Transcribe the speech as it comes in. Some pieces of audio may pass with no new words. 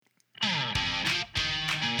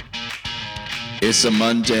It's a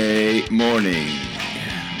Monday morning.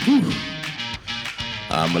 Whew.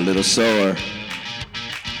 I'm a little sore.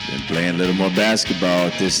 Been playing a little more basketball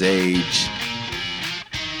at this age.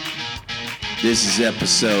 This is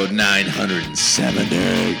episode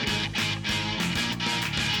 970.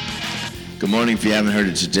 Good morning. If you haven't heard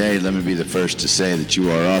it today, let me be the first to say that you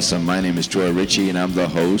are awesome. My name is Troy Ritchie, and I'm the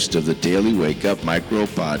host of the Daily Wake Up Micro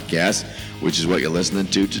Podcast, which is what you're listening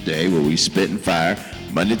to today, where we spit and fire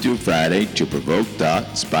Monday through Friday to provoke thought,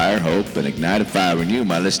 inspire hope, and ignite a fire in you,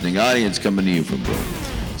 my listening audience, coming to you from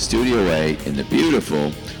Studio A in the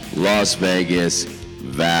beautiful Las Vegas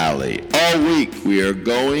Valley. All week we are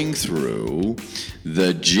going through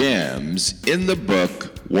the gems in the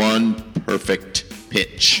book One Perfect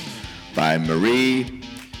Pitch by Marie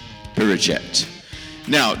Perruchet.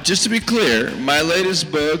 Now, just to be clear, my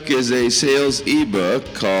latest book is a sales ebook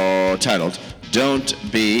titled Don't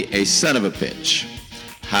Be a Son of a Pitch: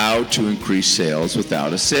 How to Increase Sales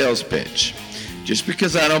Without a Sales Pitch. Just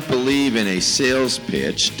because I don't believe in a sales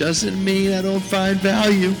pitch doesn't mean I don't find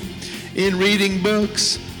value in reading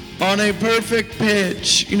books on a perfect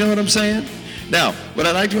pitch. You know what I'm saying? Now, what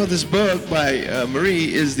I liked about this book by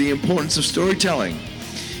Marie is the importance of storytelling.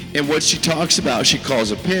 And what she talks about, she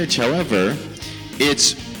calls a pitch. However,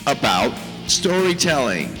 it's about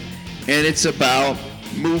storytelling. And it's about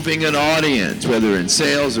moving an audience, whether in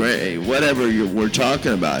sales or whatever we're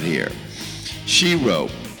talking about here. She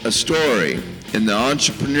wrote a story in the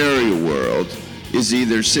entrepreneurial world is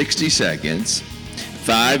either 60 seconds,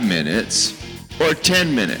 5 minutes, or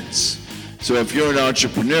 10 minutes. So if you're an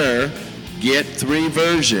entrepreneur, get 3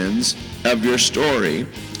 versions of your story,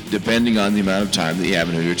 depending on the amount of time that you have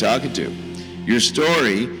and who you're talking to. Your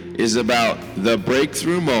story is about the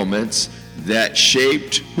breakthrough moments that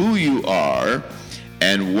shaped who you are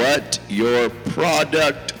and what your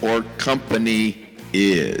product or company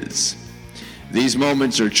is. These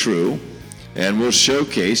moments are true and will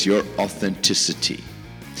showcase your authenticity.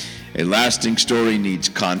 A lasting story needs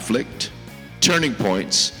conflict, turning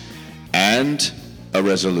points, and a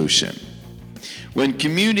resolution. When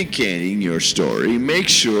communicating your story, make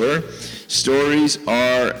sure stories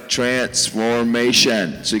are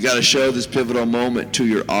transformation. So you got to show this pivotal moment to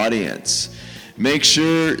your audience. Make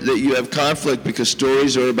sure that you have conflict because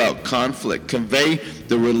stories are about conflict. Convey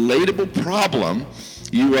the relatable problem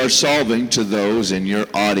you are solving to those in your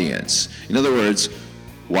audience. In other words,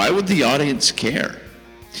 why would the audience care?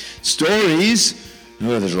 Stories,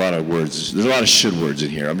 there's a lot of words. There's a lot of should words in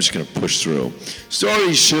here. I'm just going to push through.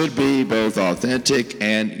 Stories should be both authentic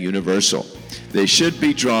and universal. They should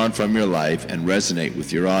be drawn from your life and resonate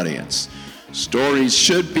with your audience. Stories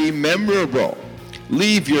should be memorable.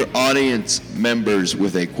 Leave your audience members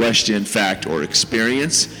with a question, fact, or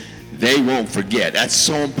experience they won't forget. That's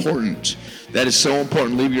so important. That is so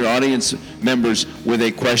important. Leave your audience members with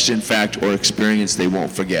a question, fact, or experience they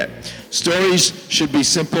won't forget. Stories should be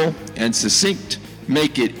simple and succinct.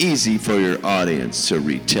 Make it easy for your audience to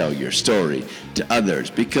retell your story to others,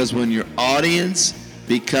 because when your audience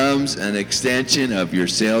becomes an extension of your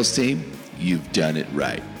sales team, you've done it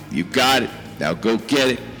right. You got it. Now go get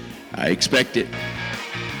it. I expect it.